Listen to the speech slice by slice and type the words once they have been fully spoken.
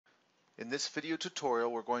In this video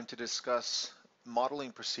tutorial, we're going to discuss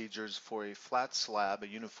modeling procedures for a flat slab, a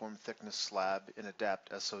uniform thickness slab in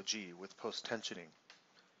ADAPT-SOG with post-tensioning.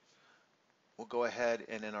 We'll go ahead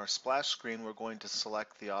and in our splash screen, we're going to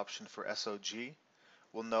select the option for SOG.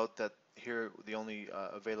 We'll note that here the only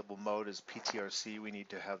available mode is PTRC. We need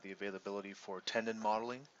to have the availability for tendon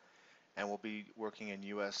modeling, and we'll be working in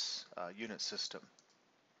US unit system.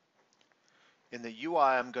 In the UI,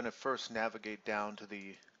 I'm going to first navigate down to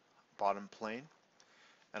the bottom plane,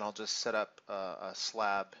 and I'll just set up a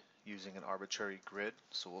slab using an arbitrary grid.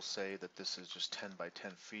 So we'll say that this is just 10 by 10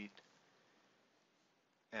 feet.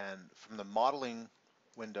 And from the modeling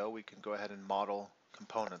window, we can go ahead and model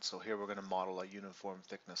components. So here we're going to model a uniform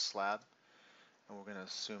thickness slab, and we're going to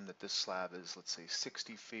assume that this slab is, let's say,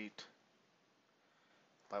 60 feet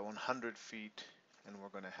by 100 feet, and we're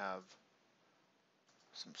going to have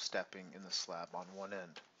some stepping in the slab on one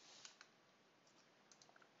end.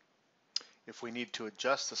 If we need to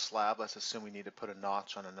adjust the slab, let's assume we need to put a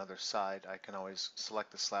notch on another side, I can always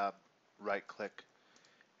select the slab, right click,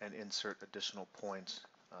 and insert additional points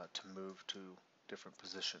to move to different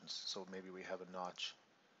positions. So maybe we have a notch,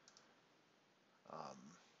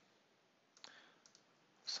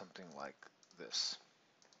 something like this.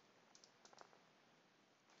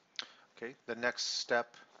 Okay, the next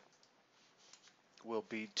step will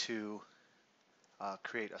be to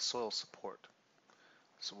create a soil support.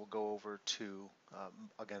 So we'll go over to,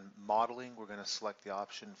 again, modeling. We're going to select the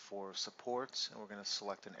option for supports, and we're going to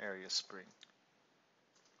select an area spring.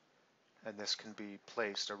 And this can be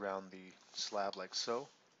placed around the slab like so.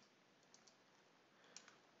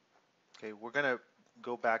 Okay, we're going to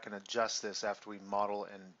go back and adjust this after we model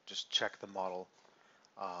and just check the model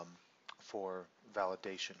for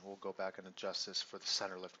validation. We'll go back and adjust this for the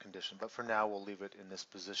center lift condition, but for now we'll leave it in this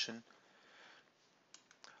position.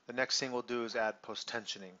 The next thing we'll do is add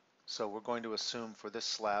post-tensioning. So we're going to assume for this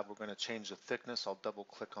slab we're going to change the thickness. I'll double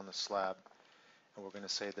click on the slab, and we're going to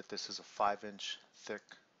say that this is a 5-inch thick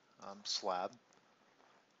slab.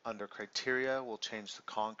 Under criteria, we'll change the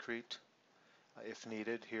concrete if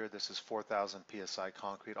needed. Here this is 4,000 psi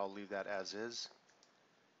concrete. I'll leave that as is.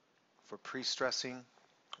 For pre-stressing,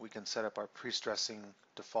 we can set up our pre-stressing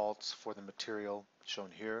defaults for the material shown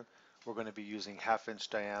here. We're going to be using 1/2-inch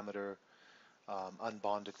diameter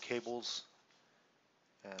unbonded cables,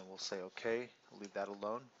 and we'll say OK. We'll leave that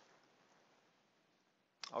alone.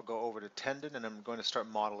 I'll go over to tendon, and I'm going to start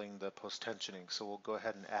modeling the post-tensioning. So we'll go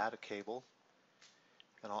ahead and add a cable,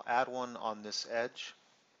 and I'll add one on this edge.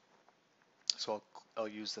 So I'll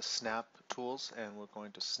use the snap tools, and we're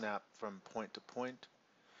going to snap from point to point.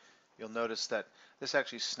 You'll notice that this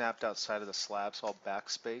actually snapped outside of the slab, so I'll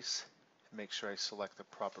backspace and make sure I select the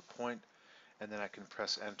proper point, and then I can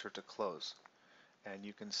press enter to close. And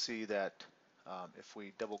you can see that if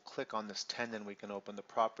we double click on this tendon, we can open the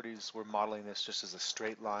properties. We're modeling this just as a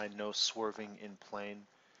straight line, no swerving in plane.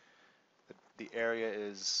 The area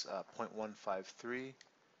is 0.153.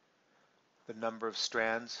 The number of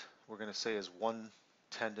strands we're going to say is 1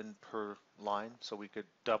 tendon per line, so we could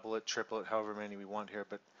double it, triple it, however many we want here,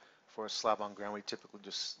 but for a slab on ground we typically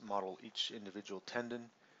just model each individual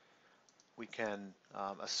tendon. We can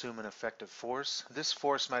assume an effective force. This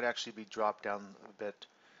force might actually be dropped down a bit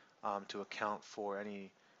to account for any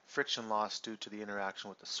friction loss due to the interaction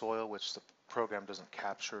with the soil, which the program doesn't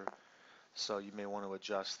capture. So you may want to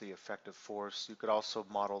adjust the effective force. You could also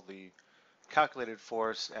model the calculated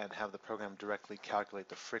force and have the program directly calculate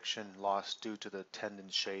the friction loss due to the tendon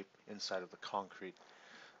shape inside of the concrete.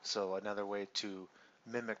 So another way to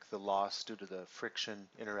mimic the loss due to the friction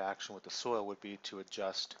interaction with the soil would be to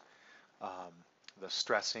adjust the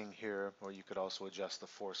stressing here, or you could also adjust the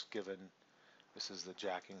force given. This is the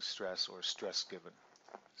jacking stress or stress given.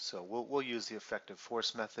 So we'll use the effective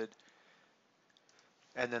force method.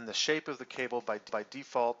 And then the shape of the cable by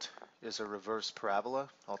default is a reverse parabola.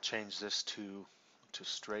 I'll change this to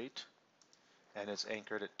straight, and it's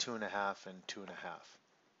anchored at 2.5 and 2.5.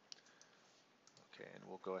 Okay, and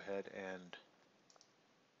we'll go ahead and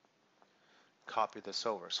copy this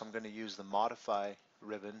over. So I'm going to use the modify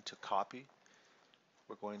ribbon to copy.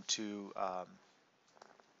 We're going to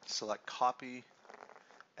select copy,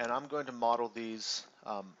 and I'm going to model these.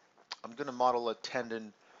 I'm going to model a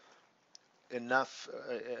tendon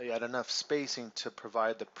at enough spacing to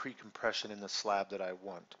provide the pre-compression in the slab that I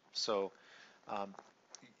want. So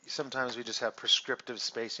sometimes we just have prescriptive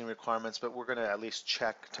spacing requirements, but we're going to at least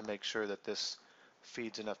check to make sure that this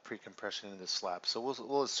feeds enough pre-compression into the slab. So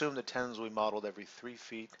we'll assume the tendons we modeled every 3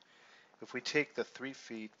 feet. If we take the 3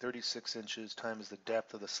 feet, 36 inches times the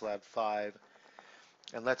depth of the slab 5,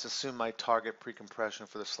 and let's assume my target pre-compression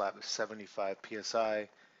for the slab is 75 psi,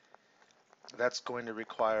 that's going to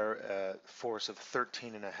require a force of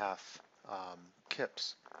 13.5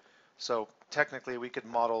 kips. So technically we could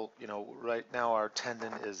model, right now our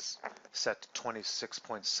tendon is set to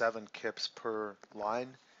 26.7 kips per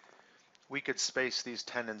line. We could space these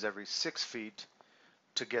tendons every 6 feet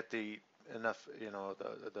to get the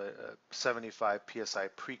 75 psi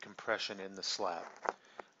pre-compression in the slab.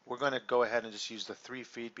 We're going to go ahead and just use the 3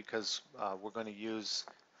 feet because we're going to use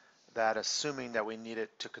that assuming that we need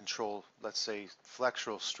it to control, let's say,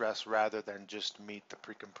 flexural stress rather than just meet the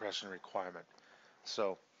pre-compression requirement.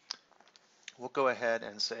 So we'll go ahead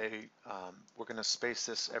and say we're going to space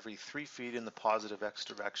this every 3 feet in the positive X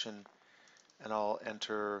direction, and I'll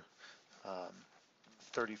enter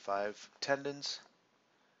 35 tendons,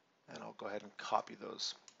 and I'll go ahead and copy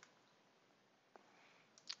those.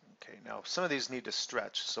 Okay, now some of these need to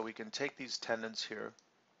stretch, so we can take these tendons here,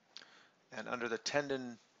 and under the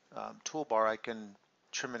tendon toolbar I can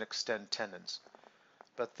trim and extend tendons.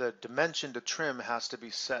 But the dimension to trim has to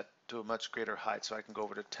be set to a much greater height, so I can go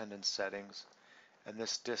over to tendon settings, and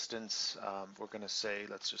this distance we're going to say,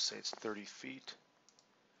 let's just say it's 30 feet.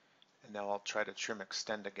 And now I'll try to trim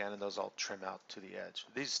extend again, and those I'll trim out to the edge.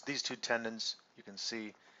 These two tendons, you can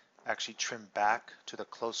see, actually trim back to the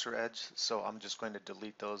closer edge, so I'm just going to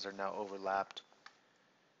delete those. They're now overlapped.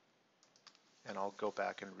 And I'll go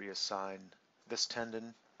back and reassign this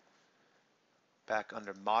tendon. Back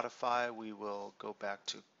under modify, we will go back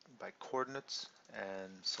to by coordinates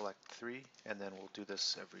and select 3, and then we'll do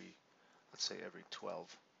this every, let's say every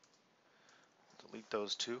 12. Delete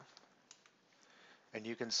those two. And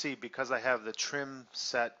you can see, because I have the trim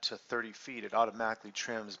set to 30 feet, it automatically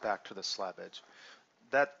trims back to the slab edge.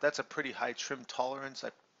 That's a pretty high trim tolerance.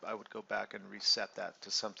 I would go back and reset that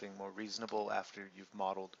to something more reasonable after you've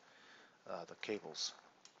modeled the cables.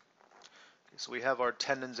 Okay, so we have our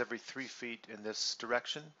tendons every 3 feet in this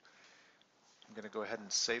direction. I'm going to go ahead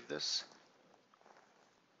and save this.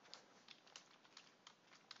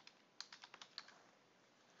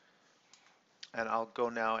 And I'll go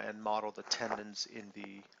now and model the tendons in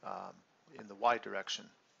the Y direction.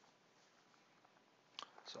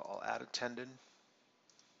 So I'll add a tendon.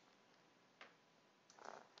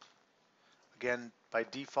 Again, by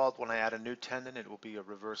default, when I add a new tendon, it will be a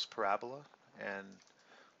reverse parabola, and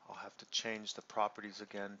I'll have to change the properties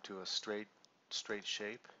again to a straight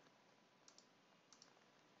shape.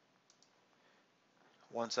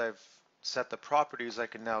 Once I've set the properties, I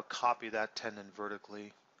can now copy that tendon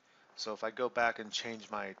vertically. So if I go back and change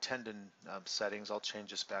my tendon settings, I'll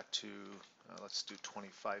change this back to, let's do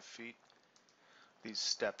 25 feet. These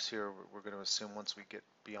steps here, we're going to assume once we get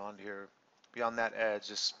beyond here, beyond that edge,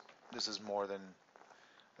 this is more than,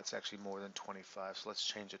 that's actually more than 25. So let's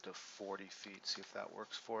change it to 40 feet, see if that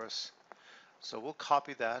works for us. So we'll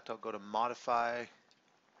copy that. I'll go to modify,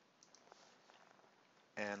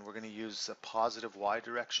 and we're going to use a positive Y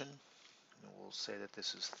direction. And we'll say that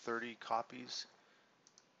this is 30 copies.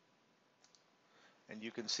 And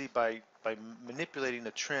you can see by manipulating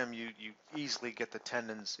the trim, you easily get the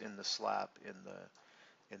tendons in the slab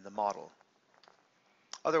in the model.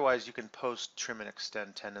 Otherwise, you can post trim and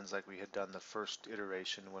extend tendons like we had done the first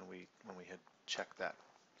iteration when we had checked that.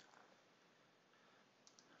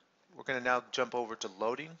 We're going to now jump over to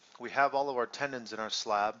loading. We have all of our tendons in our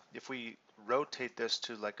slab. If we rotate this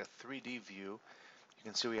to like a 3D view, you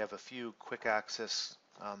can see we have a few quick access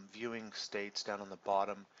viewing states down on the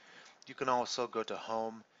bottom. You can also go to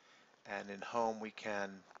home, and in home we can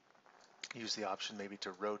use the option maybe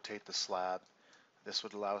to rotate the slab. This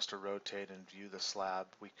would allow us to rotate and view the slab.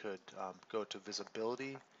 We could go to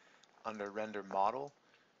visibility under render model,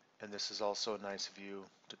 and this is also a nice view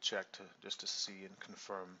to check just to see and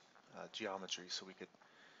confirm geometry. So we could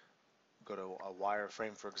go to a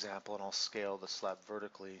wireframe, for example, and I'll scale the slab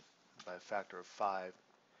vertically by a factor of 5,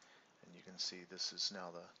 and you can see this is now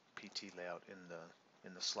the PT layout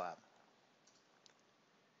in the slab.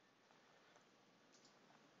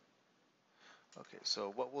 Okay,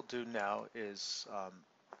 so what we'll do now is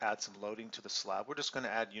add some loading to the slab. We're just going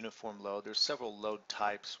to add uniform load. There's several load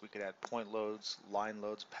types. We could add point loads, line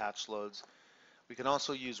loads, patch loads. We can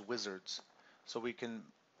also use wizards. So we can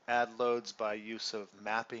add loads by use of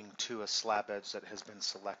mapping to a slab edge that has been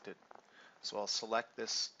selected. So I'll select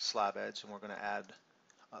this slab edge, and we're going to add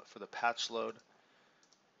for the patch load.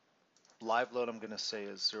 Live load I'm going to say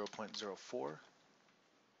is 0.04.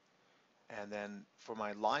 And then for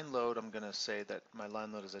my line load, I'm going to say that my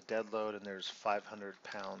line load is a dead load, and there's 500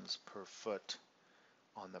 pounds per foot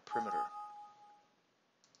on the perimeter.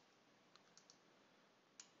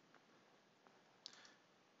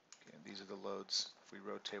 Okay, and these are the loads. If we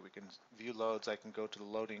rotate, we can view loads. I can go to the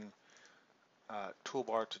loading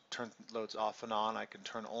toolbar to turn loads off and on. I can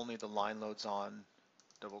turn only the line loads on,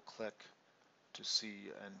 double click to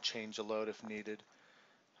see and change a load if needed.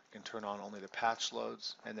 I can turn on only the patch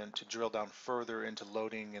loads, and then to drill down further into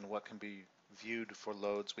loading and what can be viewed for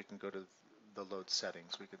loads, we can go to the load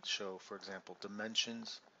settings. We could show, for example,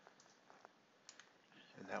 dimensions,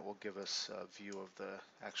 and that will give us a view of the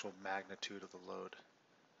actual magnitude of the load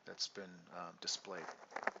that's been displayed.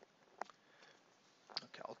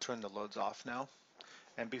 Okay, I'll turn the loads off now.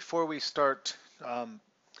 And before we start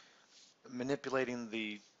manipulating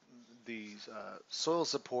the soil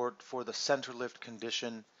support for the center lift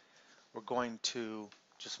condition, we're going to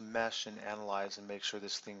just mesh and analyze and make sure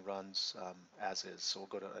this thing runs as is. So we'll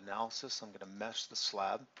go to analysis. I'm going to mesh the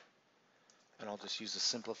slab, and I'll just use a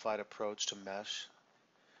simplified approach to mesh.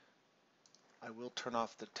 I will turn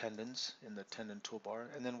off the tendons in the tendon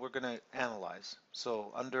toolbar, and then we're going to analyze.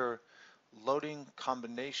 So under loading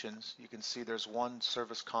combinations, you can see there's one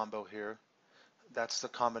service combo here. That's the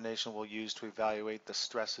combination we'll use to evaluate the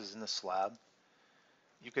stresses in the slab.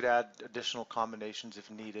 You could add additional combinations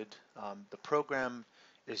if needed. The program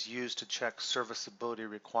is used to check serviceability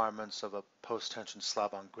requirements of a post-tension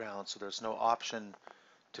slab on ground, so there's no option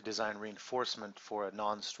to design reinforcement for a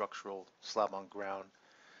non-structural slab on ground.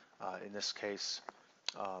 In this case,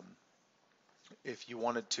 if you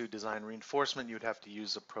wanted to design reinforcement, you'd have to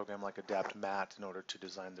use a program like ADAPT-MAT in order to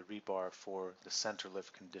design the rebar for the center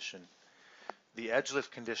lift condition. The edge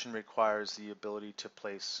lift condition requires the ability to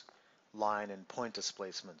place line and point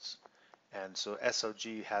displacements, and so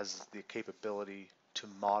SOG has the capability to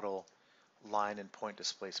model line and point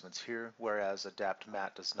displacements here, whereas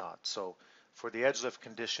ADAPT-MAT does not. So for the edge lift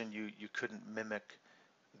condition, you couldn't mimic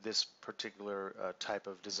this particular type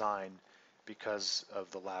of design because of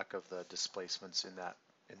the lack of the displacements in that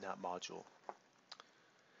module.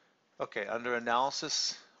 Okay, under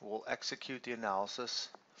analysis, we'll execute the analysis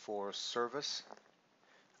for service.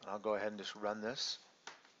 I'll go ahead and just run this.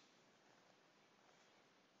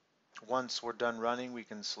 Once we're done running, we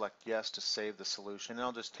can select yes to save the solution, and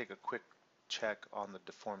I'll just take a quick check on the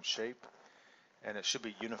deformed shape, and it should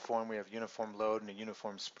be uniform. We have uniform load and a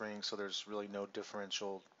uniform spring, so there's really no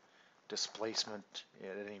differential displacement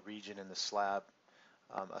at any region in the slab,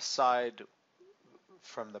 aside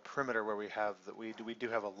from the perimeter where we have we do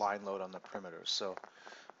have a line load on the perimeter. So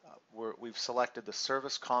we've selected the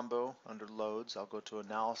service combo under loads. I'll go to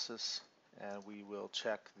analysis, and we will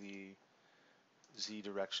check the Z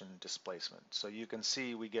direction displacement. So you can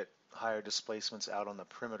see we get higher displacements out on the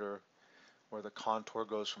perimeter where the contour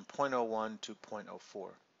goes from 0.01 to 0.04.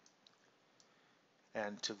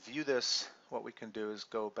 And to view this, what we can do is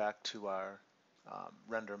go back to our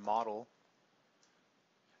render model,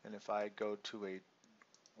 and if I go to a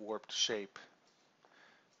warped shape,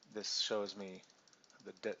 this shows me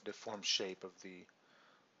the deformed shape of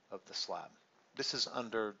the slab. This is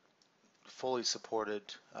under fully supported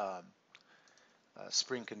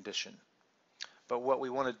spring condition. But what we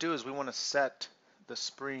want to do is we want to set the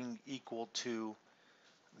spring equal to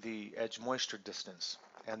the edge moisture distance.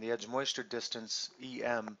 And the edge moisture distance,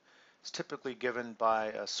 EM, is typically given by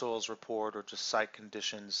a soils report or just site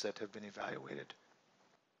conditions that have been evaluated.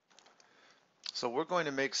 So we're going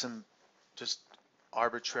to make some just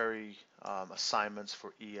arbitrary assignments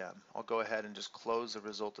for EM. I'll go ahead and just close the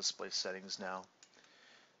result display settings now.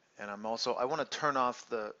 And I want to turn off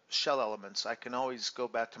the shell elements. I can always go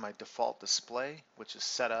back to my default display, which is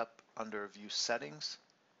set up under View Settings,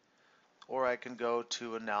 or I can go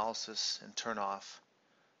to Analysis and turn off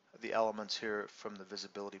the elements here from the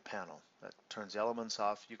visibility panel. That turns the elements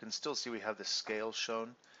off. You can still see we have the scale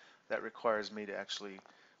shown. That requires me to actually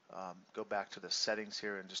go back to the settings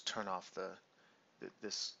here and just turn off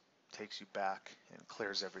this takes you back and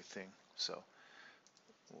clears everything. So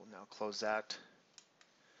we'll now close that.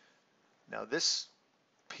 Now this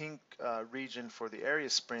pink region for the area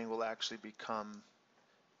spring will actually become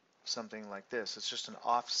something like this. It's just an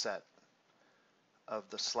offset of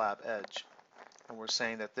the slab edge. And we're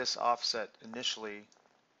saying that this offset initially,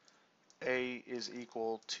 A is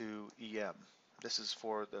equal to EM. This is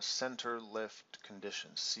for the center lift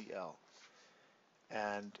condition, CL.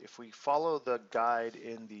 And if we follow the guide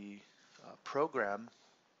in the program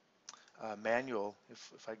manual,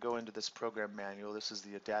 if I go into this program manual, this is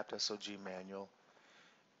the ADAPT-SOG manual,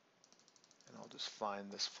 and I'll just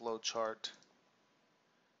find this flow chart.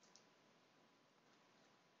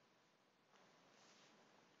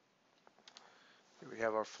 Here we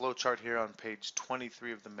have our flow chart here on page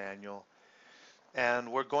 23 of the manual,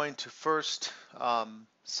 and we're going to first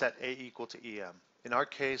set A equal to EM. In our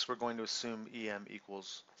case, we're going to assume EM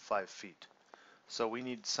equals 5 feet. So we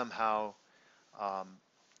need somehow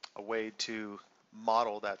a way to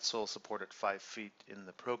model that soil support at 5 feet in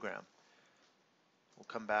the program. We'll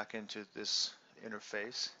come back into this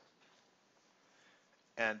interface,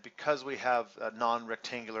 and because we have a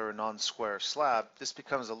non-rectangular or non-square slab, this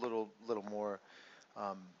becomes a little more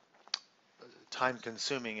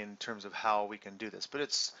time-consuming in terms of how we can do this, but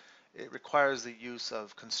it requires the use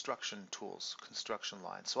of construction tools, construction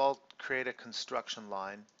lines. So I'll create a construction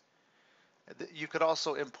line. You could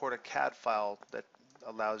also import a CAD file that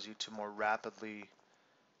allows you to more rapidly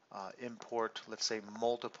import, let's say,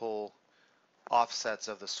 multiple offsets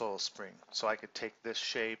of the soil spring. So I could take this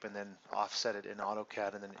shape and then offset it in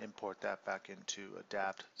AutoCAD and then import that back into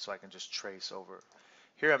ADAPT so I can just trace over.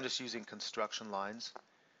 Here I'm just using construction lines,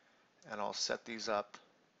 and I'll set these up.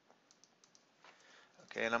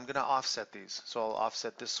 Okay, and I'm going to offset these. So I'll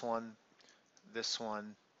offset this one,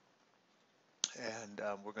 and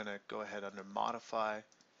we're going to go ahead under Modify.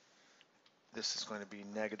 This is going to be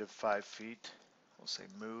 -5 feet. We'll say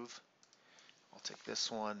Move. I'll take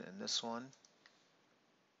this one and this one.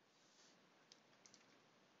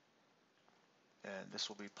 And this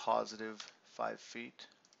will be +5 feet.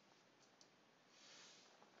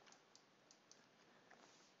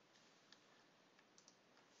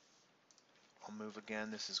 I'll move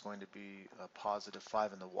again. This is going to be a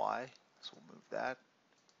 +5 in the Y, so we'll move that.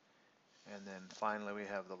 And then finally we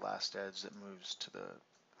have the last edge that moves to the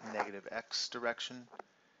 -X direction.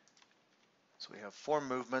 So we have 4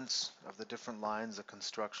 movements of the different lines, the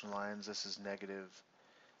construction lines. This is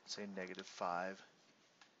say -5,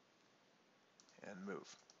 and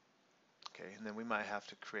move. Okay, and then we might have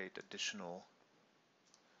to create additional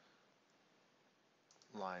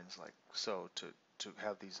lines like so to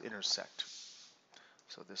have these intersect.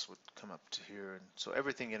 So this would come up to here, and so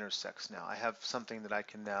everything intersects now. I have something that I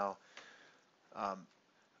can now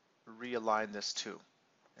realign this to,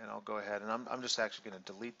 and I'll go ahead and I'm just actually going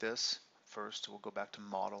to delete this first. We'll go back to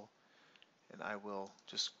Model, and I will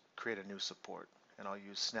just create a new support, and I'll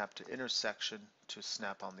use Snap to Intersection to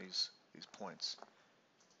snap on these points.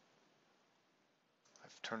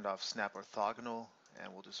 I've turned off Snap Orthogonal,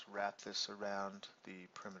 and we'll just wrap this around the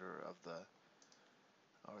perimeter of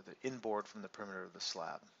or the inboard from the perimeter of the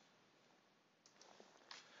slab.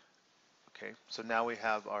 Okay, so now we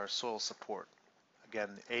have our soil support.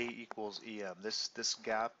 Again, A equals EM. This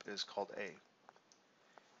gap is called A.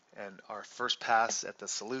 And our first pass at the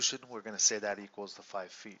solution, we're going to say that equals the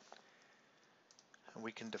 5 feet. And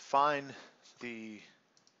we can define the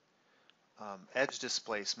edge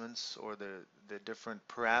displacements, or the different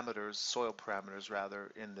parameters, soil parameters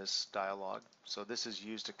rather, in this dialog. So this is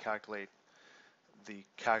used to calculate the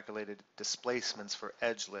calculated displacements for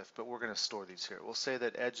edge lift, but we're going to store these here. We'll say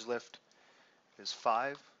that edge lift is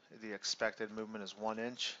 5, the expected movement is 1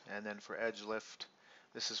 inch, and then for edge lift,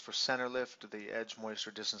 this is for center lift, the edge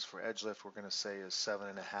moisture distance for edge lift we're going to say is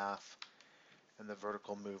 7.5, and the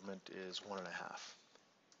vertical movement is 1.5.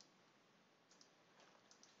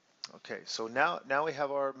 Okay, so now we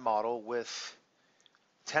have our model with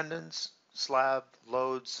tendons, slab,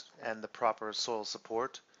 loads, and the proper soil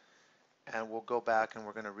support. And we'll go back and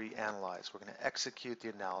we're going to reanalyze. We're going to execute the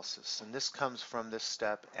analysis. And this comes from this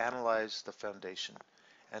step, analyze the foundation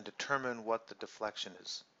and determine what the deflection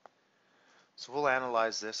is. So we'll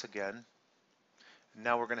analyze this again.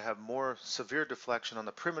 Now we're going to have more severe deflection on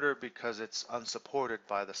the perimeter because it's unsupported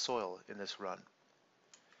by the soil in this run.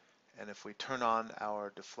 And if we turn on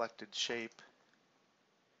our deflected shape,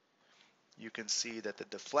 you can see that the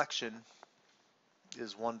deflection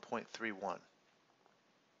is 1.31.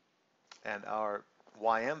 And our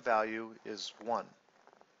YM value is 1.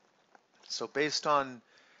 So based on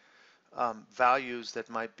values that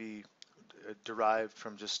might be derived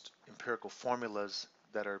from just empirical formulas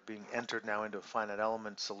that are being entered now into a finite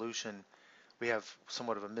element solution, we have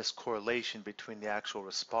somewhat of a miscorrelation between the actual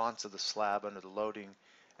response of the slab under the loading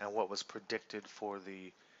and what was predicted for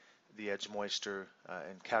the edge moisture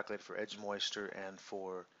and calculated for edge moisture and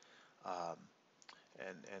for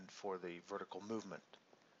the vertical movement.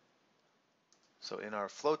 So in our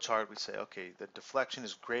flow chart, we say, okay, the deflection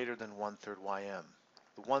is greater than 1/3 YM.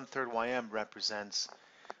 The 1/3 YM represents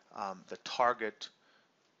the target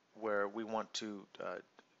where we want to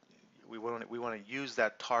use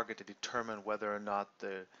that target to determine whether or not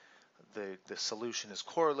the solution is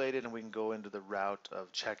correlated, and we can go into the route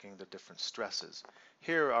of checking the different stresses.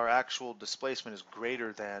 Here, our actual displacement is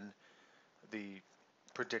greater than the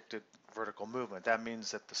predicted vertical movement. That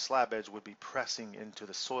means that the slab edge would be pressing into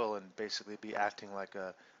the soil and basically be acting like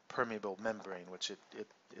a permeable membrane, which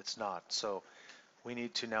it's not. So we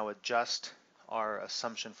need to now adjust our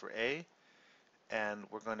assumption for A, and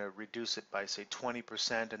we're going to reduce it by, say,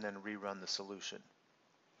 20% and then rerun the solution.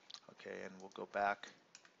 Okay, and we'll go back.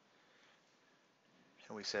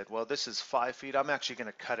 And we said, well, this is 5 feet. I'm actually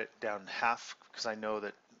going to cut it down half because I know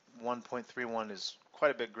that 1.31 is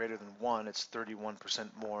quite a bit greater than 1. It's 31%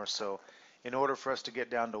 more. So in order for us to get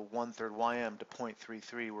down to 1/3 ym to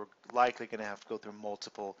 0.33, we're likely going to have to go through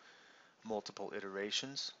multiple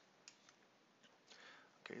iterations.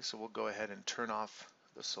 Okay, so we'll go ahead and turn off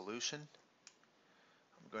the solution.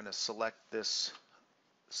 I'm going to select this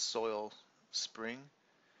soil spring,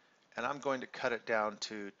 and I'm going to cut it down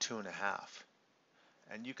to 2.5.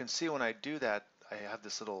 And you can see when I do that, I have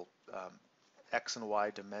this little X and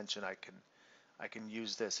Y dimension. I can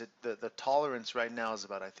use this. The tolerance right now is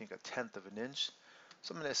about, I think, 1/10 of an inch.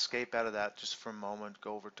 So I'm going to escape out of that just for a moment,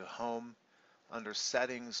 go over to Home. Under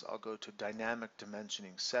Settings, I'll go to Dynamic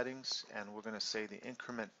Dimensioning Settings, and we're going to say the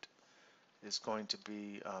increment is going to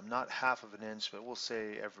be not 1/2 of an inch, but we'll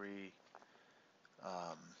say every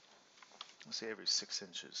 6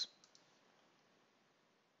 inches.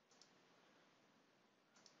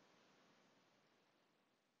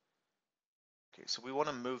 Okay, so we want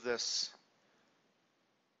to move this,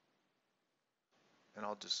 and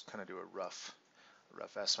I'll just kind of do a rough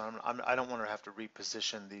estimate. I don't want to have to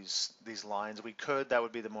reposition these lines. We could, that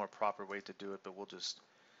would be the more proper way to do it, but we'll just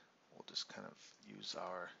kind of use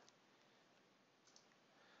our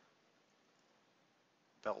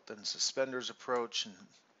belt and suspenders approach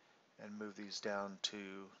and move these down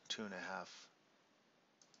to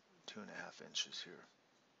 2.5 inches here.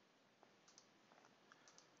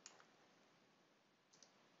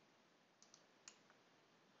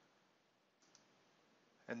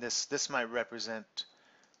 And this might represent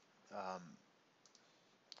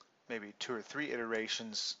maybe 2 or 3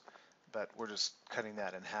 iterations, but we're just cutting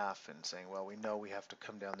that in half and saying, well, we know we have to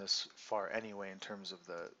come down this far anyway in terms of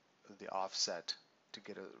the offset to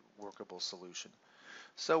get a workable solution.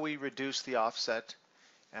 So we reduce the offset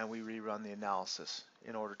and we rerun the analysis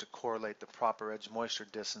in order to correlate the proper edge moisture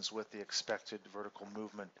distance with the expected vertical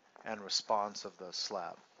movement and response of the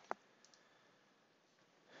slab.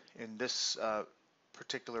 In this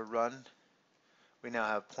particular run, we now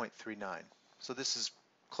have 0.39. So this is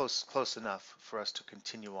close enough for us to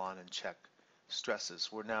continue on and check stresses.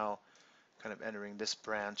 We're now kind of entering this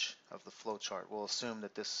branch of the flow chart. We'll assume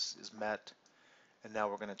that this is met, and now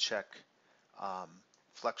we're going to check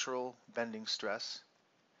flexural bending stress.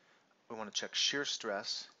 We want to check shear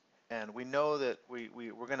stress, and we know that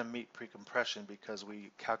we're going to meet precompression because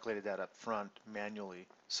we calculated that up front manually.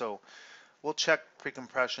 So we'll check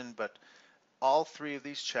precompression, but all 3 of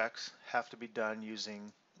these checks have to be done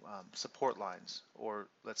using support lines, or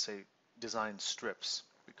let's say design strips,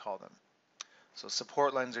 we call them. So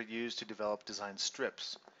support lines are used to develop design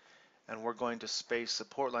strips, and we're going to space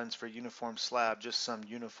support lines for uniform slab just some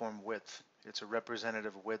uniform width. It's a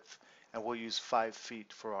representative width, and we'll use 5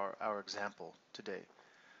 feet for our example today.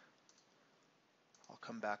 I'll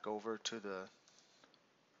come back over to the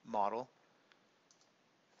model,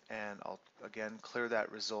 and I'll again clear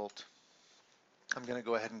that result. I'm going to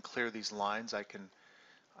go ahead and clear these lines. I can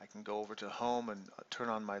go over to Home and turn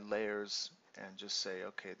on my layers and just say,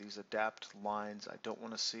 okay, these adapt lines I don't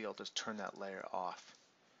want to see. I'll just turn that layer off.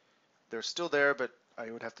 They're still there, but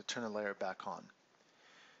I would have to turn the layer back on.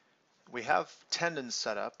 We have tendons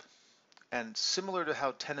set up, and similar to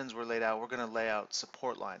how tendons were laid out, we're going to lay out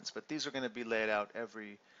support lines, but these are going to be laid out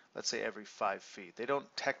let's say every 5 feet. They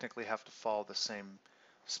don't technically have to follow the same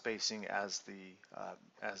spacing as the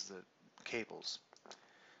cables.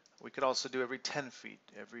 We could also do every 10 feet.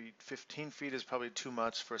 Every 15 feet is probably too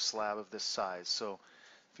much for a slab of this size. So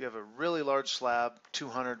if you have a really large slab,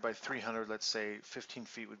 200 by 300, let's say 15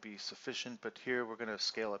 feet would be sufficient, but here we're going to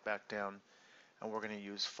scale it back down, and we're going to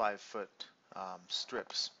use 5-foot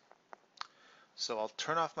strips. So I'll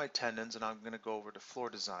turn off my tendons, and I'm going to go over to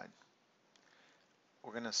floor design.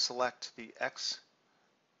 We're going to select the X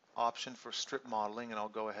option for strip modeling, and I'll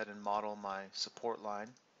go ahead and model my support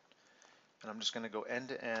line. And I'm just going to go end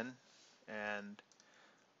to end, and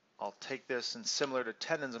I'll take this, and similar to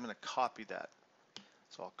tendons, I'm going to copy that.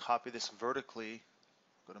 So I'll copy this vertically,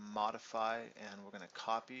 go to modify, and we're going to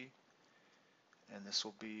copy, and this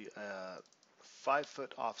will be a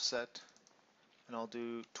 5-foot offset, and I'll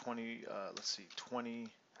do 20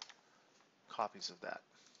 copies of that.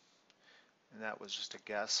 And that was just a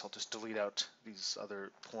guess. I'll just delete out these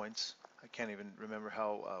other points. I can't even remember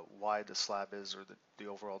how wide the slab is or the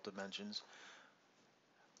overall dimensions.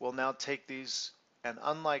 We'll now take these, and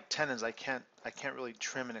unlike tendons, I can't really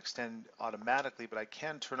trim and extend automatically, but I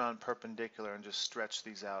can turn on perpendicular and just stretch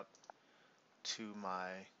these out to my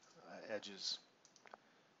edges.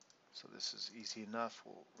 So this is easy enough.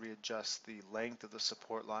 We'll readjust the length of the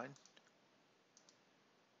support line.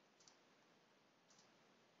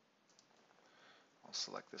 I'll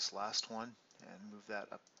select this last one and move that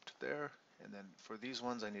up to there, and then for these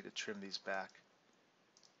ones I need to trim these back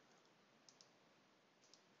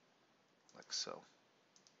like so.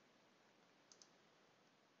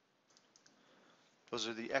 Those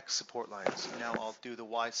are the X support lines. Now I'll do the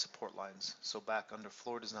Y support lines. So back under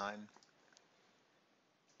floor design,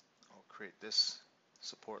 I'll create this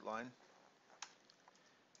support line,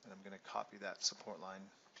 and I'm going to copy that support line.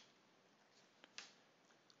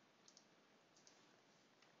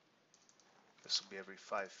 This will be every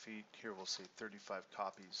 5 feet. Here we'll say 35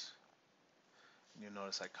 copies. And you'll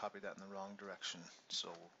notice I copied that in the wrong direction. So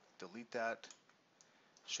we'll delete that.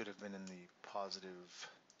 Should have been in the positive.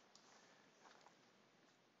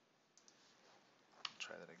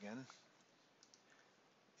 Try that again.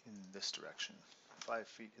 In this direction. 5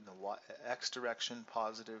 feet in the y, X direction,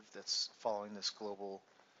 positive. That's following this global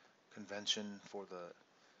convention for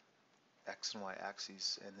the X and Y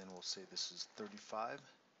axes. And then we'll say this is 35.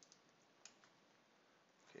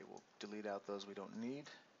 Okay, we'll delete out those we don't need.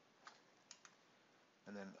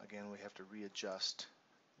 And then again we have to readjust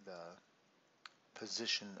the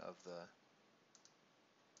position of the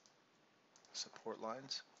support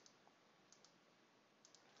lines.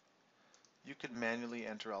 You could manually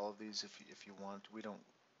enter all of these if you want. We don't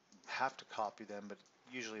have to copy them, but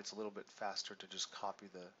usually it's a little bit faster to just copy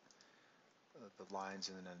the lines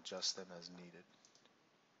and then adjust them as needed.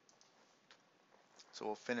 So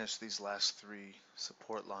we'll finish these last 3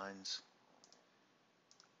 support lines,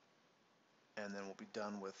 and then we'll be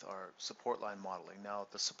done with our support line modeling. Now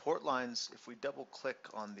the support lines, if we double click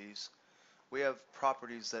on these, we have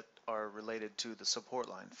properties that are related to the support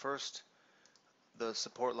line. First, the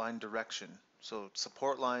support line direction. So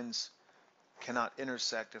support lines cannot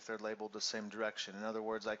intersect if they're labeled the same direction. In other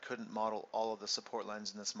words, I couldn't model all of the support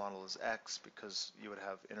lines in this model as X because you would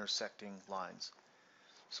have intersecting lines.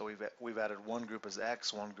 So we've added one group as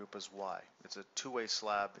X, one group as Y. It's a two-way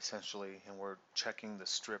slab essentially, and we're checking the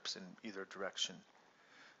strips in either direction.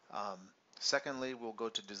 Secondly, we'll go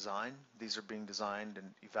to design. These are being designed and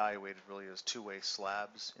evaluated really as two-way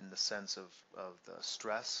slabs in the sense of the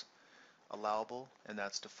stress allowable, and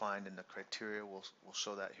that's defined in the criteria. We'll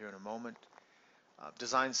show that here in a moment.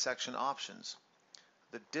 Design section options.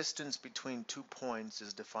 The distance between 2 points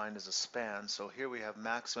is defined as a span, so here we have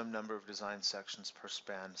maximum number of design sections per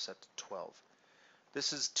span set to 12.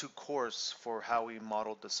 This is too coarse for how we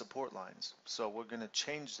modeled the support lines, so we're going to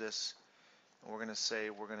change this, and we're going to say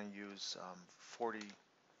we're going to use 40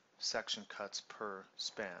 section cuts per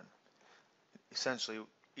span. Essentially,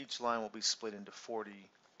 each line will be split into 40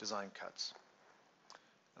 design cuts.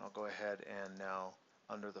 And I'll go ahead and now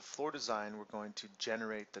under the floor design we're going to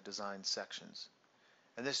generate the design sections,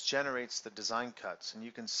 and this generates the design cuts, and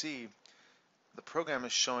you can see the program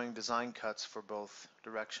is showing design cuts for both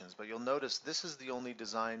directions, but you'll notice this is the only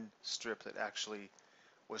design strip that actually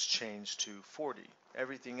was changed to 40.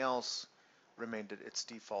 Everything else remained at its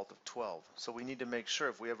default of 12. So we need to make sure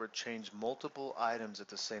if we ever change multiple items at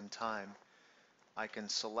the same time, I can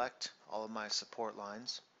select all of my support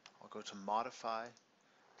lines. I'll go to Modify,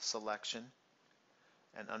 Selection,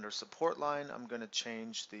 and under Support Line I'm going to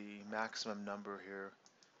change the maximum number here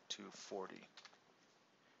to 40.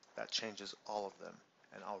 That changes all of them,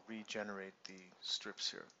 and I'll regenerate the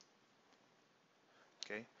strips here.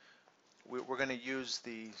 Okay, we're going to use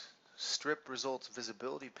the Strip Results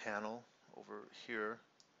Visibility panel over here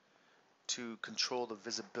to control the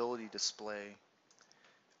visibility display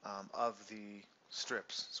of the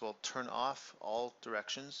strips. So I'll turn off all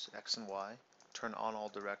directions, X and Y, turn on all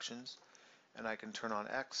directions, and I can turn on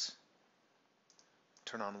X,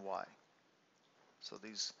 turn on Y. So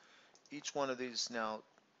each one of these now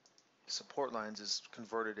support lines is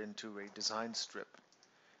converted into a design strip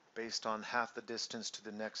based on half the distance to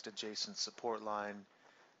the next adjacent support line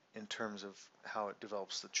in terms of how it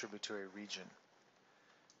develops the tributary region.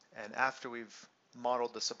 And after we've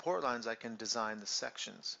modeled the support lines, I can design the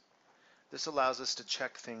sections. This allows us to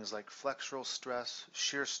check things like flexural stress,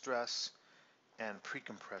 shear stress, and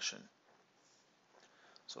precompression.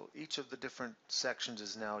 So each of the different sections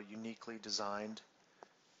is now uniquely designed.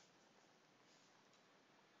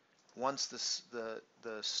 Once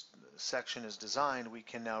the section is designed, we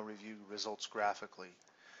can now review results graphically.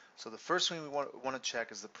 So the first thing we want to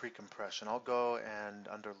check is the precompression. I'll go and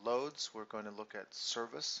under loads, we're going to look at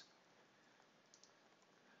service.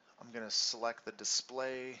 I'm going to select the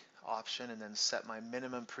display option and then set my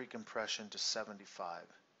minimum precompression to 75.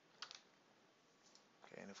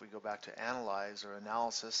 Okay, and if we go back to analyze or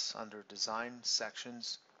analysis under design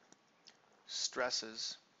sections,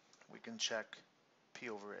 stresses, we can check P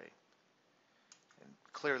over A. And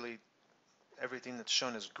clearly, everything that's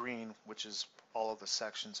shown as green, which is all of the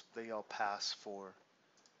sections, they all pass for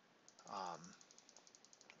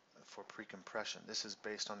pre-compression. This is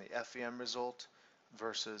based on the FEM result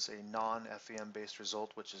versus a non-FEM based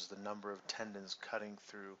result, which is the number of tendons cutting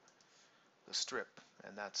through the strip,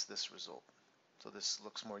 and that's this result. So this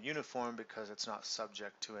looks more uniform because it's not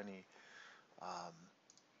subject to any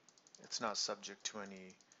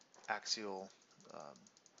axial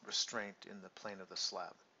restraint in the plane of the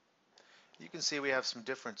slab. You can see we have some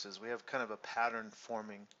differences. We have kind of a pattern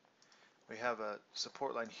forming. We have a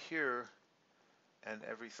support line here, and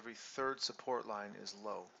every third support line is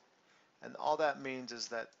low. And all that means is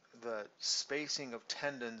that the spacing of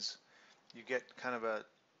tendons, you get kind of a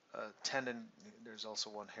tendon, there's also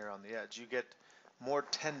one hair on the edge, you get more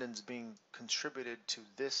tendons being contributed to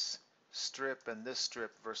this strip and this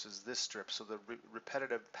strip versus this strip. So the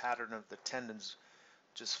repetitive pattern of the tendons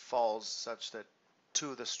just falls such that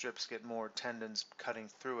two of the strips get more tendons cutting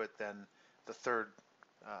through it than the third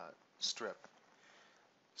strip.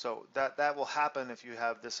 So that will happen if you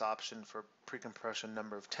have this option for pre-compression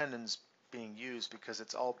number of tendons being used, because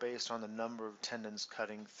it's all based on the number of tendons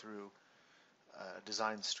cutting through a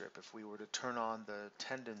design strip. If we were to turn on the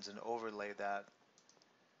tendons and overlay that,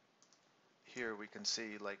 here we can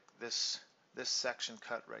see like this section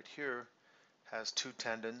cut right here has 2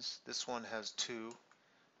 tendons, this one has 2,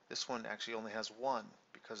 this one actually only has 1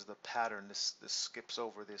 because of the pattern. This skips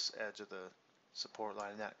over this edge of the support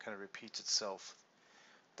line, and that kind of repeats itself.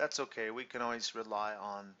 That's okay, we can always rely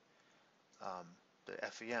on the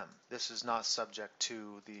FEM. This is not subject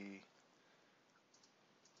to the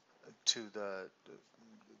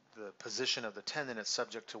position of the tendon. It's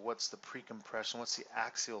subject to what's the pre-compression, what's the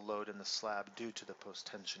axial load in the slab due to the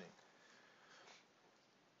post-tensioning.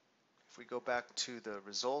 If we go back to the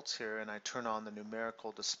results here and I turn on the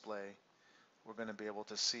numerical display, we're going to be able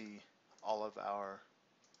to see all of our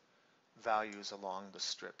values along the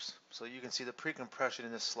strips. So you can see the pre-compression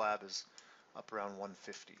in this slab is up around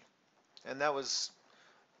 150. And that was,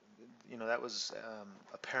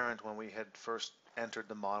 apparent when we had first entered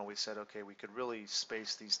the model. We said, okay, we could really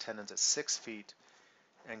space these tendons at 6 feet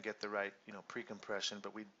and get the right, pre-compression,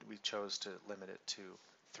 but we chose to limit it to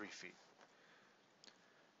 3 feet.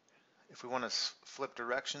 If we want to flip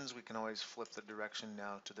directions, we can always flip the direction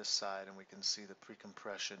now to this side, and we can see the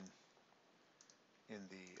pre-compression in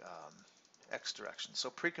the X direction. So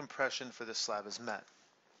pre-compression for this slab is met.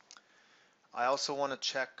 I also want to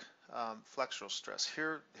check flexural stress.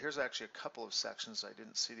 Here's actually a couple of sections, I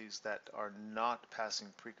didn't see these, that are not passing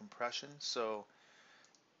pre-compression. So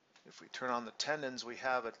if we turn on the tendons, we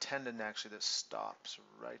have a tendon actually that stops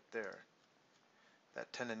right there.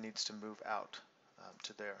 That tendon needs to move out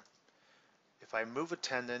to there. If I move a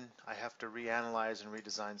tendon, I have to reanalyze and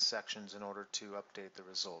redesign sections in order to update the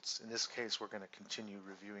results. In this case, we're going to continue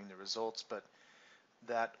reviewing the results, but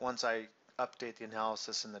that once I update the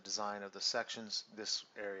analysis and the design of the sections, this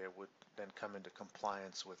area would then come into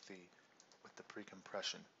compliance with the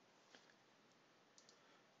pre-compression.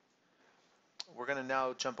 We're going to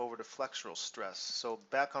now jump over to flexural stress. So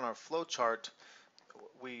back on our flow chart,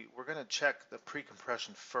 we're going to check the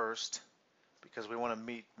pre-compression first, because we want to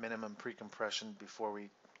meet minimum pre-compression before we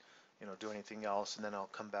do anything else, and then I'll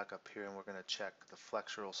come back up here and we're going to check the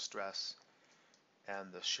flexural stress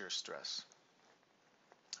and the shear stress.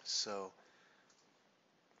 So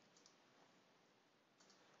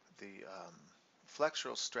the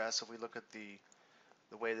flexural stress, if we look at the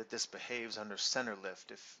way that this behaves under center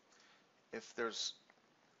lift, if there's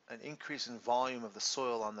an increase in volume of the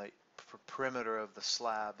soil on the perimeter of the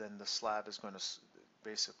slab, then the slab is going to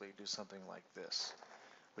basically do something like this,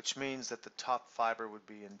 which means that the top fiber would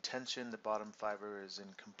be in tension, the bottom fiber is in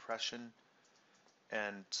compression,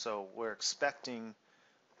 and so we're expecting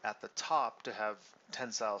at the top to have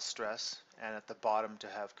tensile stress and at the bottom to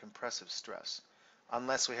have compressive stress,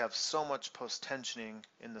 unless we have so much post-tensioning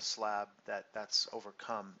in the slab that that's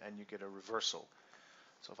overcome and you get a reversal.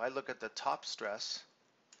 So if I look at the top stress,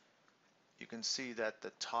 you can see that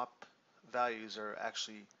the top values are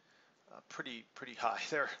actually pretty high.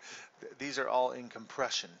 These are all in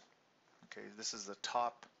compression. Okay, this is the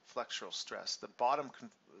top flexural stress. The bottom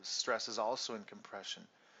stress is also in compression.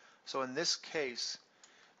 So in this case,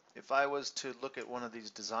 if I was to look at one of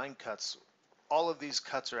these design cuts, all of these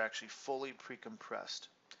cuts are actually fully pre-compressed.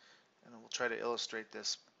 And we'll try to illustrate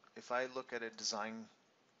this. If I look at a design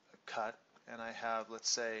cut and I have, let's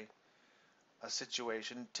say, a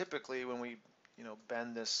situation, typically when we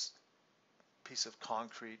bend this piece of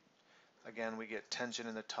concrete, again, we get tension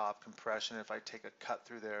in the top, compression. If I take a cut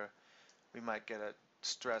through there, we might get a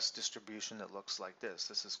stress distribution that looks like this.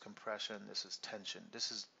 This is compression, this is tension.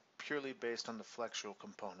 This is purely based on the flexural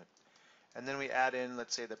component. And then we add in,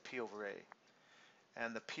 let's say, the P over A.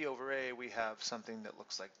 And the P over A, we have something that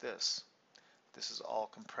looks like this. This is all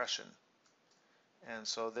compression. And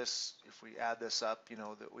so this, if we add this up, you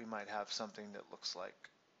know, that we might have something that looks like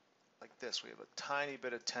this. We have a tiny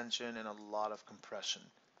bit of tension and a lot of compression.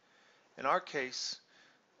 In our case,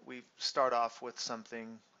 we start off with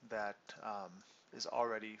something that is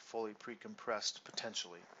already fully pre-compressed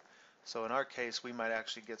potentially. So in our case, we might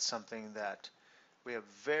actually get something that we have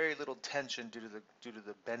very little tension due to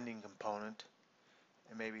the bending component,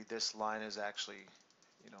 and maybe this line is actually,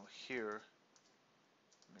 you know, here.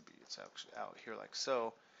 Maybe it's actually out here like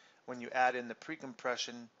so. When you add in the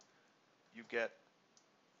pre-compression, you get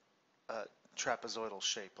a trapezoidal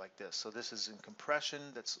shape like this. So this is in compression,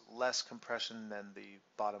 that's less compression than the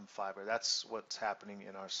bottom fiber. That's what's happening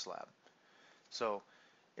in our slab. So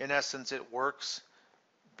in essence, it works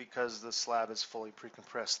because the slab is fully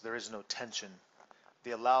pre-compressed. There is no tension.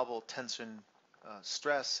 The allowable tension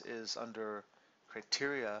stress is under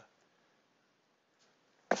criteria.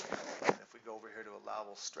 And if we go over here to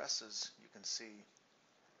allowable stresses, you can see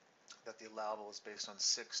that the allowable is based on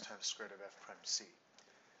 6 times square root of F prime C.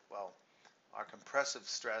 Well, our compressive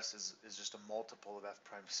stress is just a multiple of F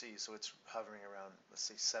prime C, so it's hovering around, let's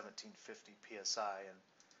say, 1750 psi, and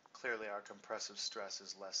clearly our compressive stress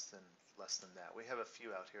is less than that. We have a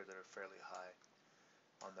few out here that are fairly high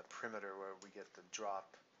on the perimeter where we get the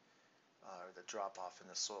drop or the drop off in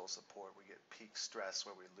the soil support. We get peak stress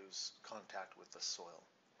where we lose contact with the soil.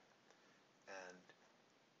 And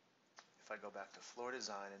if I go back to floor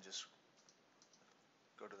design and just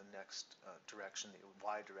go to the next direction, the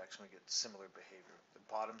Y direction, we get similar behavior. The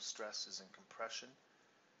bottom stress is in compression,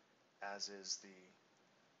 as is the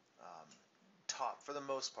top for the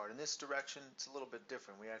most part. In this direction, it's a little bit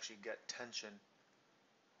different. We actually get tension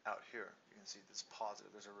out here. You can see this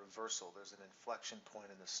positive. There's a reversal. There's an inflection point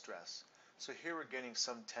in the stress. So here we're getting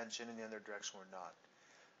some tension, in the other direction we're not.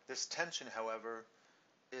 This tension, however,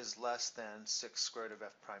 is less than 6 square root of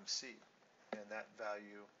F prime C, and that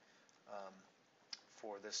value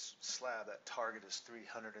for this slab, that target is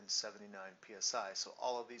 379 psi. So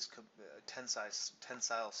all of these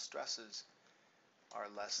tensile stresses are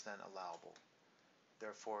less than allowable.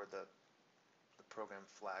 Therefore, the program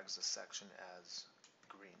flags the section as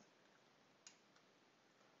green.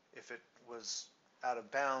 If it was out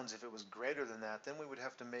of bounds, if it was greater than that, then we would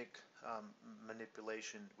have to make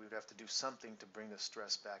manipulation. We would have to do something to bring the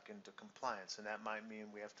stress back into compliance, and that might mean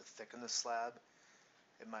we have to thicken the slab.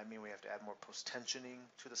 It might mean we have to add more post-tensioning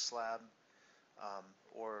to the slab,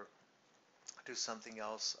 or do something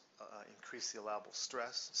else, increase the allowable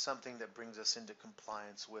stress, something that brings us into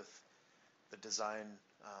compliance with the design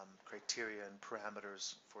criteria and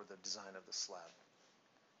parameters for the design of the slab.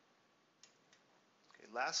 Okay,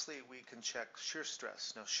 lastly, we can check shear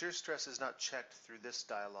stress. Now, shear stress is not checked through this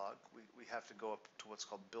dialog. We have to go up to what's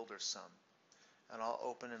called builder sum. And I'll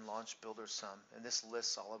open and launch builder sum, and this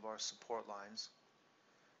lists all of our support lines.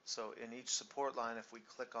 So in each support line, if we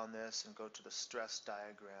click on this and go to the stress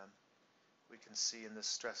diagram, we can see in this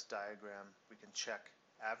stress diagram, we can check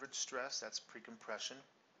average stress, that's pre-compression,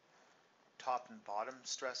 top and bottom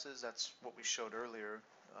stresses, that's what we showed earlier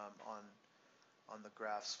on the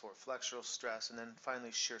graphs for flexural stress, and then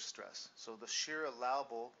finally shear stress. So the shear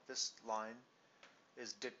allowable, this line,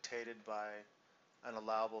 is dictated by an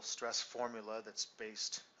allowable stress formula that's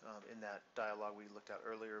based in that dialog we looked at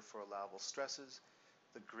earlier for allowable stresses.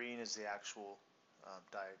 The green is the actual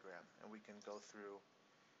diagram, and we can go through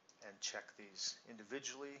and check these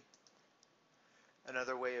individually.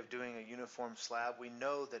 Another way of doing a uniform slab, we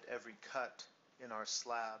know that every cut in our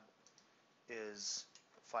slab is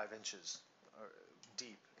 5 inches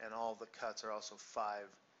deep, and all the cuts are also 5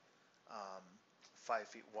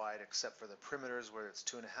 feet wide, except for the perimeters where it's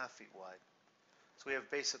 2.5 feet wide. So we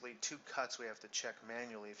have basically 2 cuts we have to check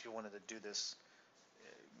manually if you wanted to do this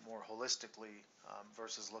more holistically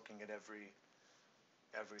versus looking at every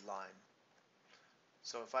line.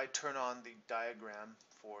 So if I turn on the diagram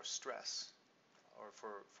for stress, or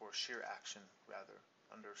for shear action rather,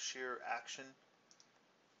 under shear action,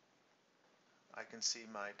 I can see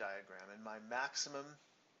my diagram, and my maximum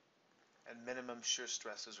and minimum shear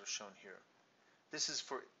stresses are shown here. This is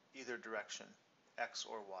for either direction, X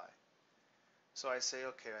or Y. So I say,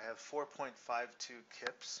 okay, I have 4.52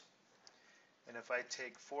 kips, and if I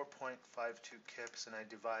take 4.52 kips and I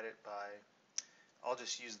divide it by, I'll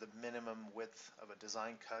just use the minimum width of a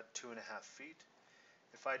design cut, 2.5 feet.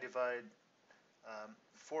 If I divide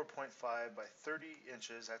 4.5 by 30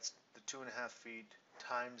 inches, that's the 2.5 feet,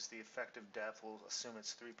 times the effective depth, we'll assume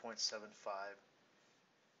it's 3.75.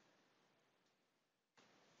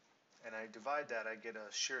 and I divide that, I get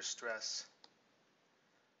a shear stress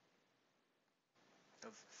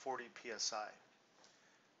of 40 psi.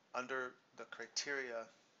 Under the criteria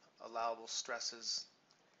allowable stresses,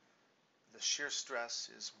 the shear stress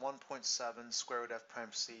is 1.7 square root f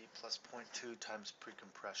prime c plus 0.2 times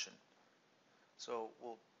precompression. So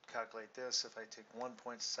we'll calculate this. If I take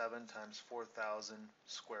 1.7 times 4,000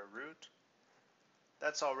 square root,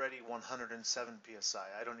 that's already 107 psi.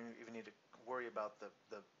 I don't even need to worry about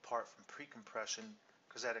the part from precompression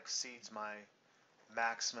because that exceeds my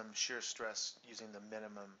maximum shear stress using the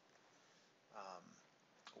minimum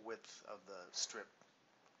width of the strip.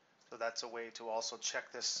 So that's a way to also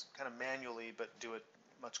check this kind of manually, but do it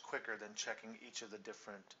much quicker than checking each of the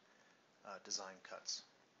different design cuts.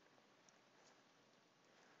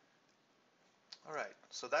 Alright,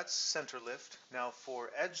 so that's center lift. Now for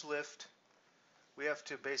edge lift, we have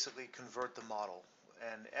to basically convert the model.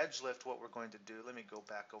 And edge lift, what we're going to do, let me go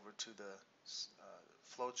back over to the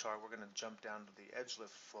flow chart. We're going to jump down to the edge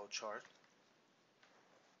lift flow chart.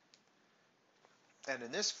 And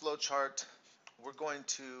in this flow chart, we're going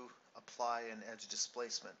to apply an edge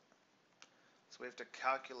displacement. So we have to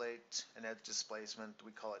calculate an edge displacement.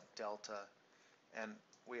 We call it delta, and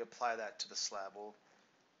we apply that to the slab. Well,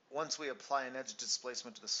 once we apply an edge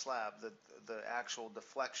displacement to the slab, the actual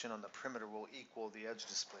deflection on the perimeter will equal the edge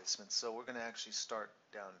displacement. So we're going to actually start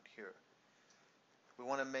down here. We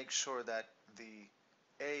want to make sure that the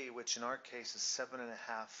A, which in our case is 7.5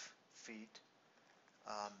 feet,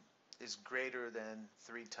 is greater than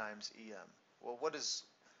 3 times EM. Well, what is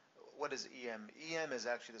EM? EM is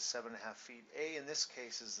actually the 7.5 feet. A in this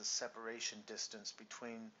case is the separation distance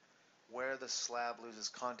between where the slab loses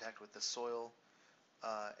contact with the soil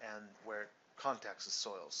and where it contacts the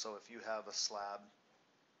soil. So if you have a slab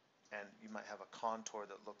and you might have a contour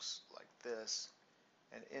that looks like this,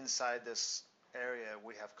 and inside this area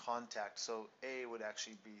we have contact, so A would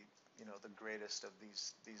actually be, you know, the greatest of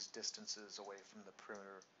these distances away from the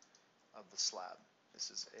perimeter of the slab. This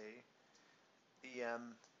is A.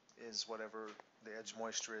 EM is whatever the edge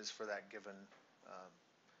moisture is for that given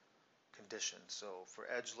condition. So for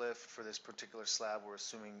edge lift for this particular slab, we're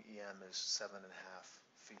assuming EM is 7.5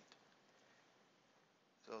 feet.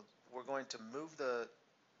 So we're going to move the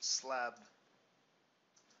slab,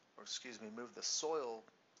 or excuse me, move the soil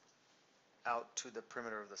out to the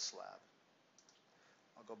perimeter of the slab.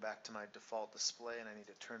 I'll go back to my default display, and I need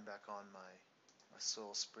to turn back on my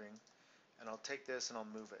soil spring, and I'll take this and I'll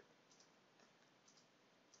move it.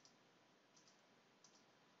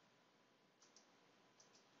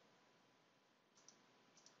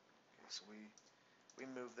 Okay, so we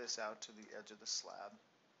move this out to the edge of the slab.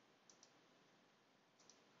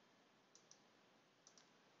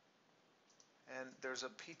 And there's a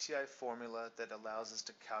PTI formula that allows us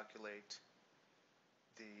to calculate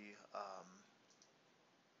the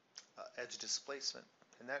edge displacement,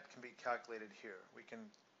 and that can be calculated here. We can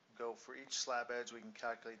go for each slab edge, we can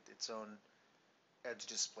calculate its own edge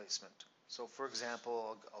displacement. So for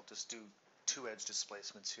example, I'll just do 2 edge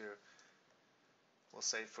displacements here. We'll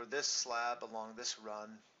say for this slab along this run,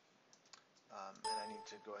 and I need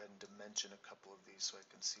to go ahead and dimension a couple of these so I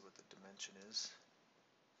can see what the dimension is.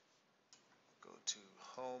 Go to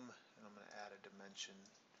home, and I'm going to add a dimension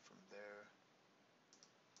from there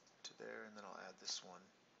to there, and then I'll add this one.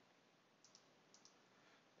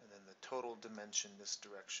 And then the total dimension this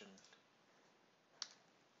direction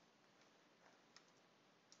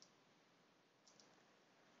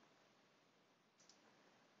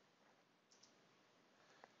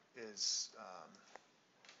is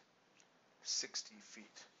 60 feet.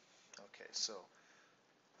 Okay, so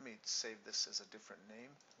let me save this as a different name.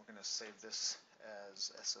 We're going to save this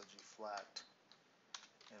as SOG flat,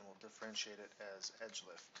 and we'll differentiate it as edge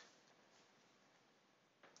lift.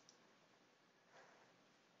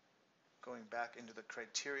 Going back into the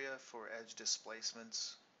criteria for edge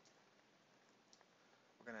displacements,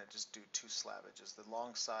 we're going to just do 2 slab edges, the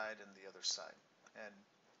long side and the other side, and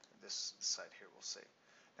this side here we'll say.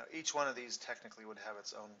 Now each one of these technically would have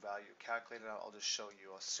its own value calculated. I'll just show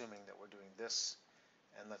you, assuming that we're doing this,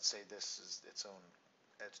 and let's say this is its own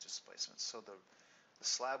edge displacement. So the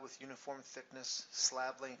slab with uniform thickness,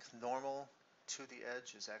 slab length normal to the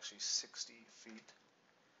edge is actually 60 feet.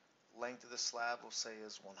 Length of the slab we'll say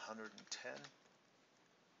is 110.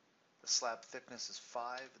 The slab thickness is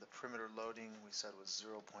 5. The perimeter loading we said was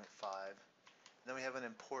 0.5. Then we have an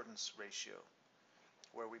importance ratio,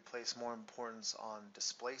 where we place more importance on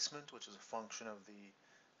displacement, which is a function of the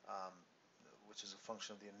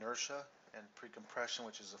inertia, and precompression,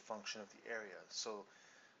 which is a function of the area. So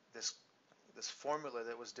this formula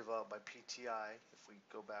that was developed by PTI, if we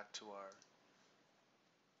go back to our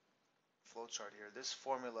flowchart here, this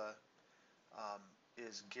formula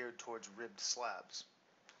is geared towards ribbed slabs.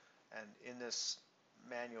 And in this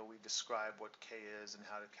manual we describe what K is and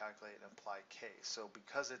how to calculate and apply K. So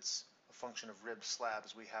because it's a function of ribbed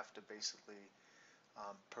slabs, we have to basically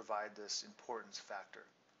provide this importance factor.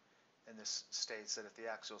 And this states that if the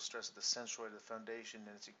axial stress of the centroid of the foundation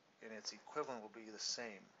and its equivalent will be the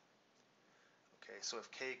same. Okay, so if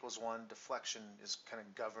K equals 1, deflection is kind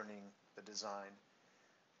of governing the design.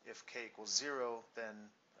 If K equals 0, then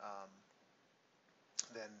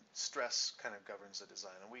stress kind of governs the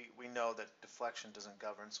design. And we know that deflection doesn't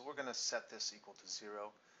govern, so we're going to set this equal to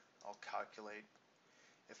 0. I'll calculate.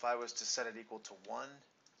 If I was to set it equal to 1,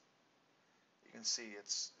 you can see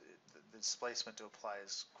the displacement to apply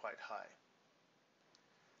is quite high.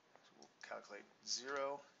 So we'll calculate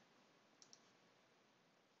 0.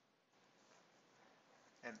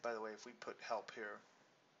 And by the way, if we put help here,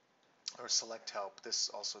 or select help, this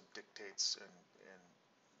also dictates and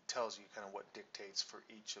tells you kind of what dictates for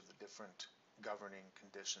each of the different governing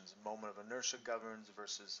conditions. Moment of inertia governs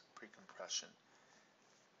versus precompression.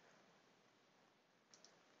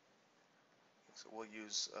 So we'll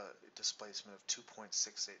use a displacement of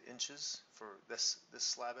 2.68 inches for this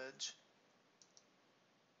slab edge.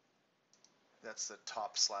 That's the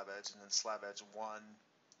top slab edge, and then slab edge 1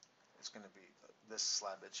 is going to be this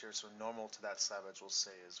slab edge here. So normal to that slab edge we'll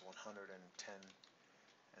say is 110,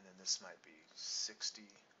 and then this might be 60.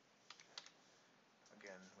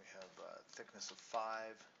 Again, we have thickness of 5,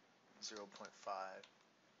 0.5,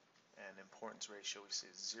 and importance ratio we say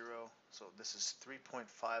is 0. So this is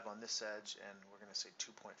 3.5 on this edge, and we're going to say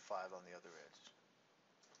 2.5 on the other edge.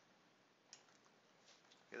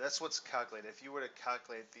 Okay, that's what's calculated. If you were to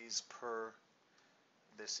calculate these per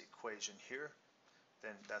this equation here,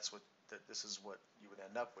 then this is what you would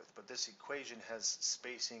end up with. But this equation has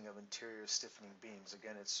spacing of interior stiffening beams.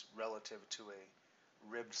 Again, it's relative to a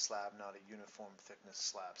ribbed slab, not a uniform thickness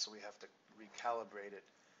slab. So we have to recalibrate it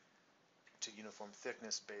to uniform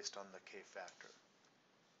thickness based on the K factor.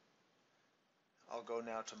 I'll go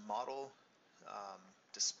now to model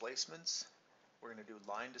displacements. We're going to do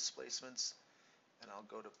line displacements, and I'll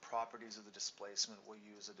go to properties of the displacement. We'll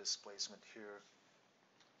use a displacement here.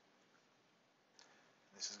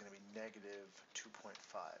 This is going to be negative 2.5.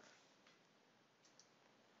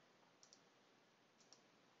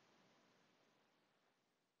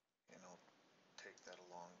 And I'll take that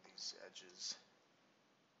along these edges.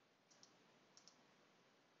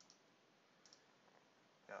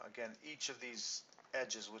 Now again, each of these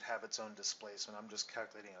edges would have its own displacement. I'm just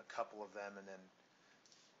calculating a couple of them and then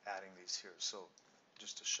adding these here. So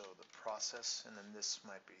just to show the process, and then this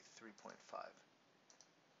might be 3.5.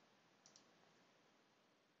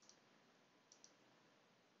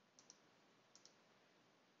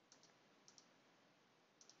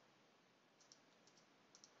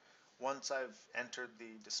 Once I've entered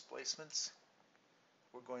the displacements,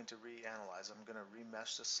 we're going to reanalyze. I'm going to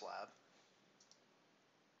remesh the slab,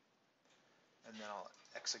 and then I'll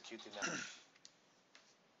execute the analysis.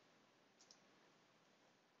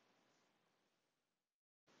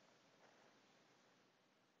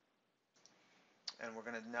 And we're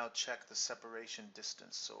going to now check the separation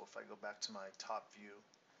distance. So if I go back to my top view,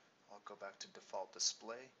 I'll go back to default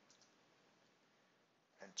display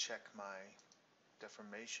and check my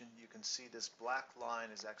deformation. You can see this black line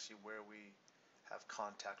is actually where we have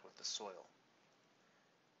contact with the soil.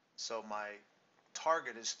 So my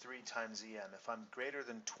target is 3 times EM. If I'm greater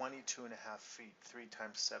than 22.5 feet, 3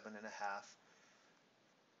 times 7.5,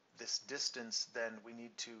 this distance, then we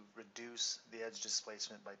need to reduce the edge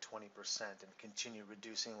displacement by 20% and continue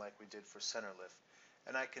reducing like we did for center lift.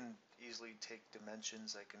 And I can easily take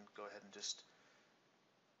dimensions. I can go ahead and just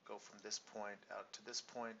go from this point out to this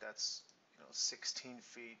point. That's 16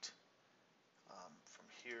 feet. From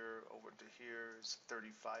here over to here is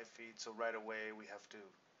 35 feet. So right away we have to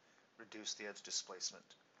reduce the edge displacement.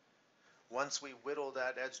 Once we whittle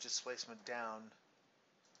that edge displacement down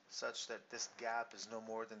such that this gap is no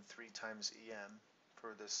more than 3 times EM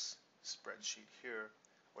per this spreadsheet here,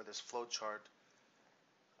 or this flow chart,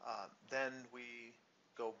 then we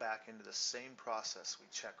go back into the same process. We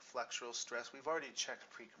check flexural stress. We've already checked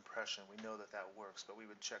precompression. We know that that works, but we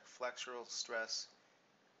would check flexural stress,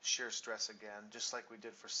 shear stress again, just like we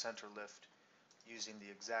did for center lift, using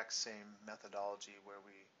the exact same methodology where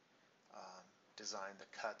we design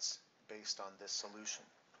the cuts based on this solution.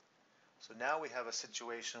 So now we have a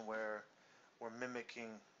situation where we're mimicking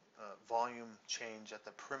volume change at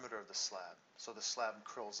the perimeter of the slab. So the slab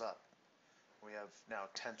curls up. We have now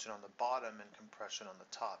tension on the bottom and compression on the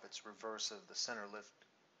top. It's reverse of the center lift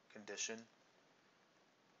condition.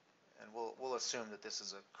 And we'll assume that this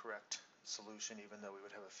is a correct solution, even though we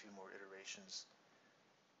would have a few more iterations.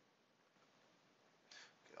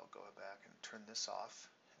 Okay, I'll go back and turn this off,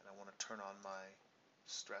 and I want to turn on my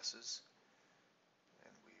stresses.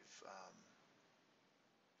 And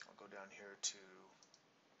I'll go down here to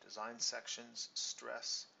Design Sections,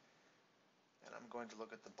 Stress, and I'm going to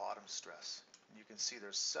look at the bottom stress. And you can see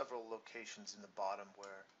there's several locations in the bottom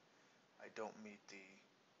where I don't meet the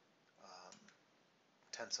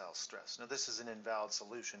tensile stress. Now this is an invalid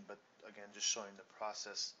solution, but again, just showing the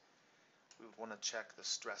process, we would want to check the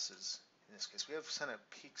stresses. In this case, we have kind of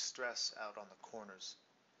peak stress out on the corners.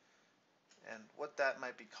 And what that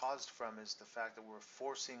might be caused from is the fact that we're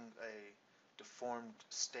forcing a deformed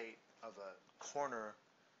state of a corner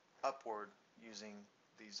upward using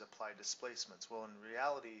these applied displacements. Well, in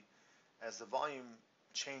reality, as the volume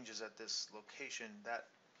changes at this location,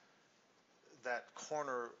 that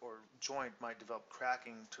corner or joint might develop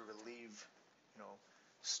cracking to relieve,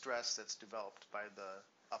 stress that's developed by the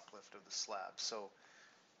uplift of the slab. So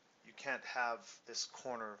you can't have this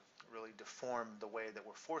corner really deform the way that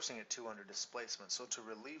we're forcing it to under displacement. So to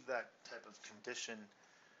relieve that type of condition,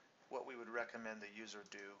 what we would recommend the user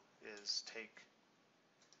do is take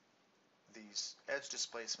these edge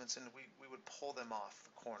displacements and we would pull them off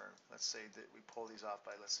the corner. Let's say that we pull these off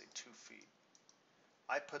by, let's say, 2 feet.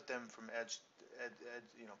 I put them from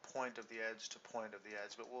point of the edge to point of the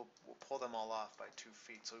edge, but we'll pull them all off by 2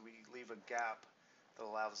 feet, so we leave a gap that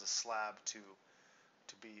allows the slab to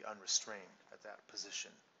be unrestrained at that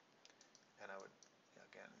position. And I would,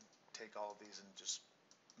 again, take all of these and just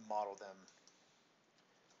model them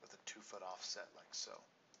with a 2-foot offset like so.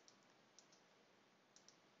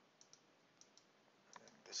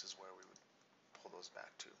 And this is where we would pull those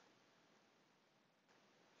back to.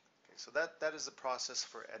 So that is the process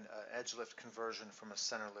for an edge lift conversion from a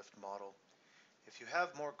center lift model. If you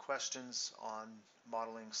have more questions on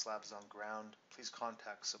modeling slabs on ground, please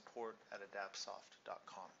contact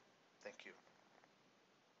support@adaptsoft.com.